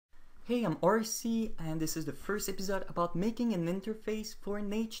Hey, I'm RC and this is the first episode about making an interface for an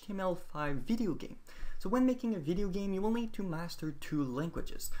HTML5 video game. So when making a video game, you will need to master two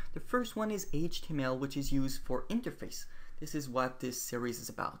languages. The first one is HTML, which is used for interface. This is what this series is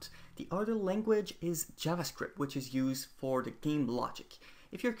about. The other language is JavaScript, which is used for the game logic.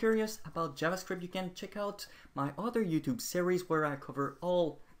 If you're curious about JavaScript, you can check out my other YouTube series where I cover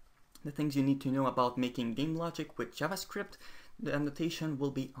all the things you need to know about making game logic with JavaScript. The annotation will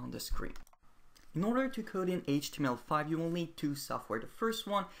be on the screen. In order to code in HTML5, you will need two software. The first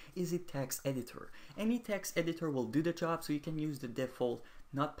one is a text editor. Any text editor will do the job, so you can use the default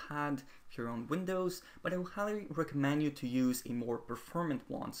Notepad if you're on Windows, but I will highly recommend you to use a more performant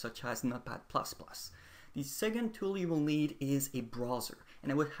one, such as Notepad++. The second tool you will need is a browser,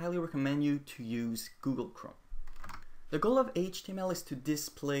 and I would highly recommend you to use Google Chrome. The goal of HTML is to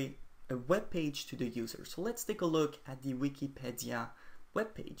display a web page to the user. So let's take a look at the Wikipedia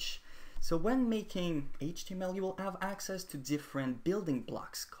web page. So when making HTML, you will have access to different building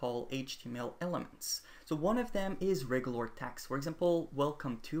blocks called HTML elements. So one of them is regular text. For example,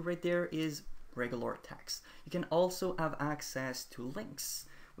 welcome to right there is regular text. You can also have access to links,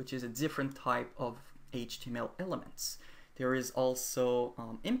 which is a different type of HTML elements. There is also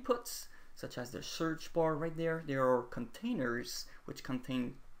inputs, such as the search bar right there. There are containers, which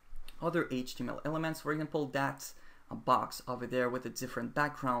contain other HTML elements. For example, that box over there with a different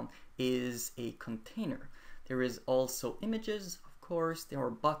background is a container. There is also images, of course, there are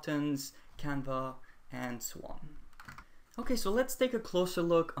buttons, Canva, and so on. Okay, so let's take a closer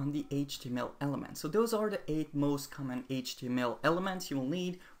look on the HTML elements. So those are the 8 most common HTML elements you will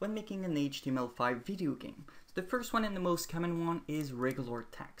need when making an HTML5 video game. So the first one and the most common one is regular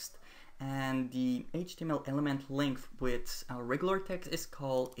text. And the HTML element length with regular text is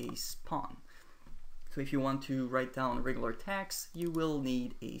called a span. So if you want to write down regular text, you will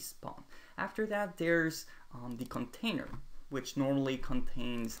need a span. After that, there's the container, which normally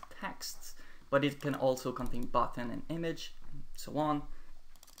contains text, but it can also contain button and image, and so on.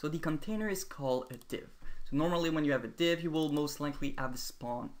 So the container is called a div. So normally when you have a div, you will most likely have a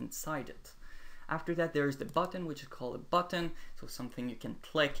span inside it. After that, there's the button, which is called a button, so something you can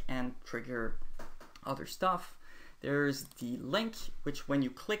click and trigger other stuff. There's the link, which when you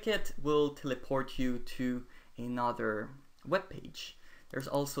click it will teleport you to another web page. There's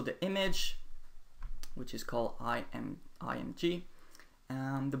also the image, which is called img.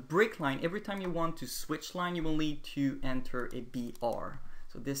 The break line, every time you want to switch line, you will need to enter a BR.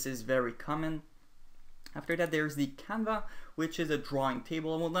 So this is very common. After that, there's the Canva, which is a drawing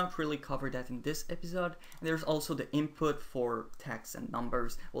table. I will not really cover that in this episode. And there's also the input for text and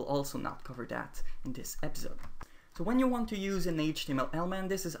numbers. We'll also not cover that in this episode. So when you want to use an HTML element,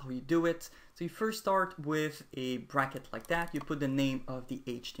 this is how you do it. So you first start with a bracket like that. You put the name of the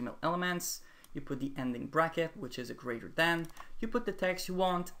HTML elements. You put the ending bracket, which is a greater than. You put the text you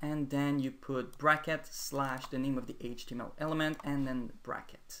want, and then you put bracket slash the name of the HTML element, and then the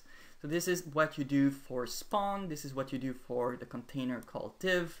bracket. So this is what you do for span, this is what you do for the container called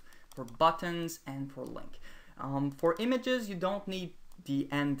div, for buttons, and for link. For images, you don't need the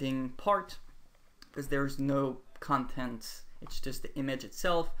ending part because there's no content, it's just the image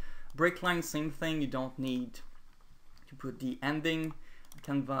itself. Breakline, same thing, you don't need to put the ending,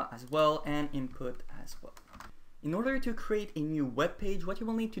 Canva as well, and input as well. In order to create a new web page, what you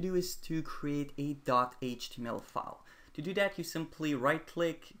will need to do is to create a .html file. To do that, you simply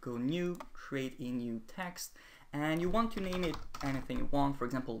right-click, go new, create a new text, and you want to name it anything you want, for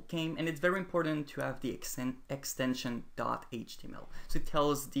example, game, and it's very important to have the extension .html. So it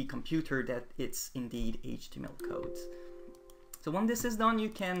tells the computer that it's indeed HTML code. So when this is done, you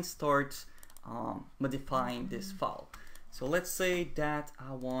can start modifying this file. So let's say that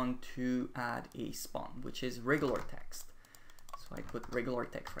I want to add a span, which is regular text. So I put regular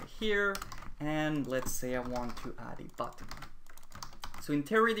text right here, and let's say I want to add a button. So in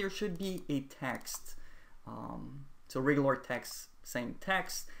theory, there should be a text, so regular text, same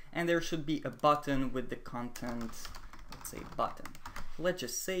text, and there should be a button with the content, let's say button. So let's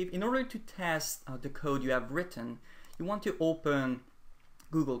just save. In order to test the code you have written, you want to open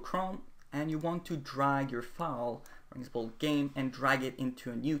Google Chrome, and you want to drag your file, for example, game, and drag it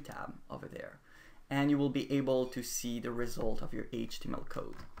into a new tab over there. And you will be able to see the result of your HTML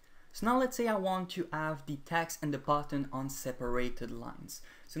code. So now let's say I want to have the text and the button on separated lines.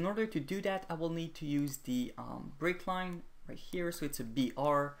 So in order to do that, I will need to use the break line right here. So it's a BR.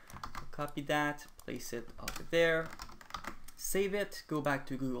 I'll copy that, place it over there, save it, go back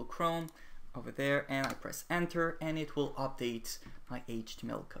to Google Chrome over there, and I press enter, and it will update my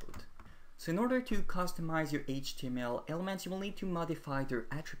HTML code. So in order to customize your HTML elements, you will need to modify their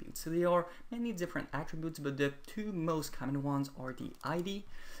attributes. So there are many different attributes, but the two most common ones are the ID,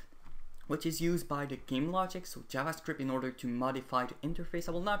 which is used by the game logic, so JavaScript, in order to modify the interface.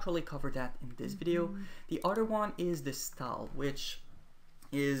 I will not really cover that in this video. The other one is the style, which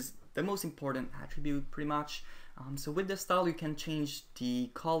is the most important attribute pretty much. So with the style, you can change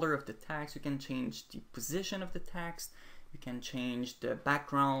the color of the text, you can change the position of the text, you can change the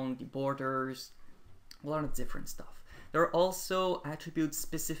background, the borders, a lot of different stuff. There are also attributes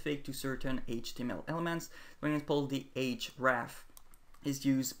specific to certain HTML elements. For example, the href is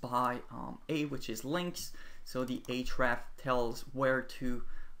used by which is links. So the href tells where to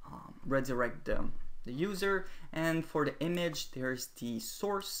redirect the user. And for the image, there's the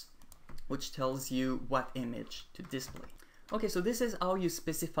source, which tells you what image to display. Okay, so this is how you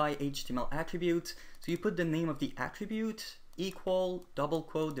specify HTML attributes. So you put the name of the attribute, equal, double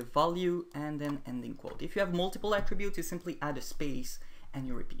quote, the value, and then ending quote. If you have multiple attributes, you simply add a space and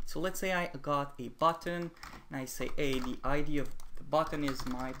you repeat. So let's say I got a button and I say, hey, the ID of the button is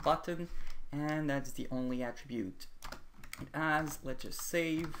my button, and that's the only attribute it has. Let's just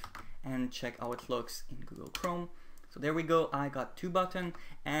save and check how it looks in Google Chrome. So there we go, I got two buttons,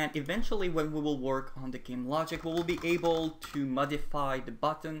 and eventually when we will work on the game logic, we will be able to modify the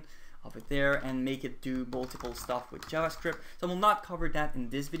button over there and make it do multiple stuff with JavaScript. So I will not cover that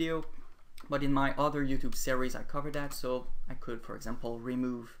in this video, but in my other YouTube series I covered that. So I could, for example,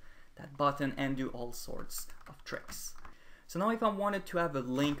 remove that button and do all sorts of tricks. So now if I wanted to have a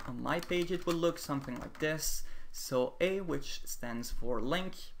link on my page, it will look something like this. So A, which stands for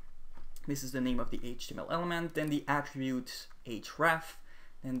link, this is the name of the HTML element, then the attribute href,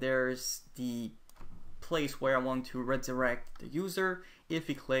 then there's the place where I want to redirect the user if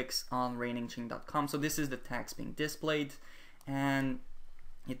he clicks on rainingchain.com. So this is the text being displayed, and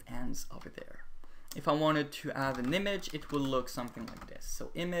it ends over there. If I wanted to add an image, it will look something like this.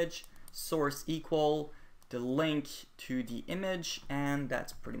 So image, source equal, the link to the image, and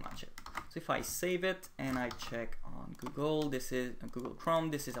that's pretty much it. So if I save it and I check on Google, this is Google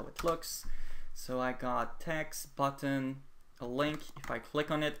Chrome, this is how it looks. So I got text, button, a link. If I click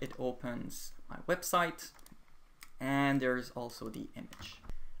on it, it opens my website, and there's also the image.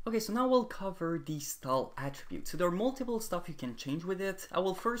 Okay, so now we'll cover the style attribute. So there are multiple stuff you can change with it. I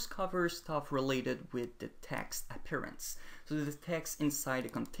will first cover stuff related with the text appearance. So the text inside a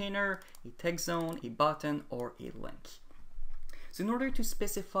container, a text zone, a button, or a link. So in order to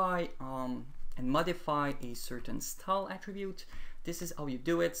specify and modify a certain style attribute, this is how you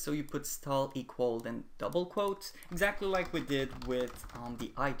do it. So you put style equal, then double quote, exactly like we did with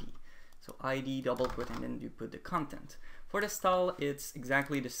the ID. So ID, double quote, and then you put the content. For the style, it's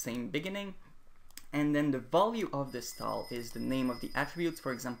exactly the same beginning, and then the value of the style is the name of the attributes.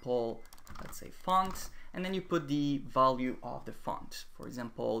 For example, let's say font, and then you put the value of the font. For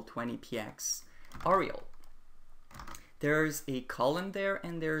example, 20px Arial. There's a colon there,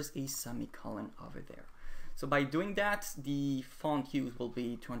 and there's a semicolon over there. So by doing that, the font used will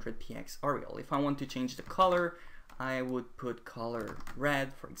be 200px Arial. If I want to change the color, I would put color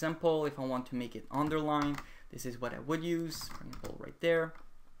red, for example. If I want to make it underline, this is what I would use, for example, right there.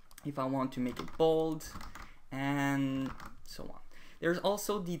 If I want to make it bold, and so on. There's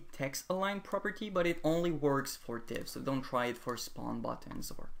also the text align property, but it only works for divs, so don't try it for spawn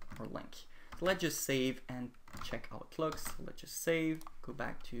buttons or link. So let's just save and check how it looks. So let's just save, go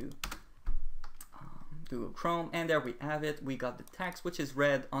back to Google Chrome, and there we have it. We got the text, which is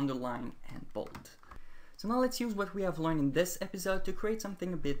red, underline, and bold. So now let's use what we have learned in this episode to create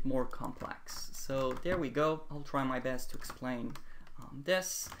something a bit more complex. So there we go. I'll try my best to explain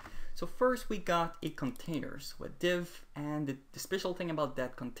this. So first we got a container, so a div, and the special thing about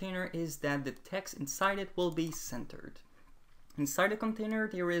that container is that the text inside it will be centered. Inside the container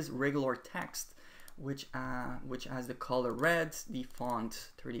there is regular text, which has the color red, the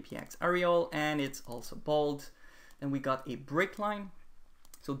font 30px Arial, and it's also bold. Then we got a break line.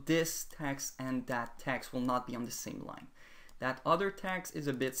 So this text and that text will not be on the same line. That other text is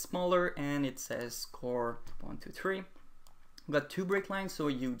a bit smaller and it says score 1, 2, 3. We got two break lines, so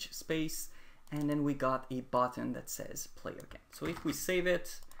a huge space, and then we got a button that says play again. So if we save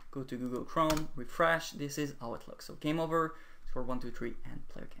it, go to Google Chrome, refresh, this is how it looks. So game over, score 1, 2, 3, and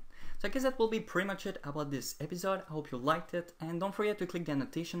play again. So I guess that will be pretty much it about this episode. I hope you liked it, and don't forget to click the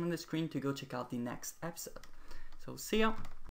annotation on the screen to go check out the next episode. So see ya!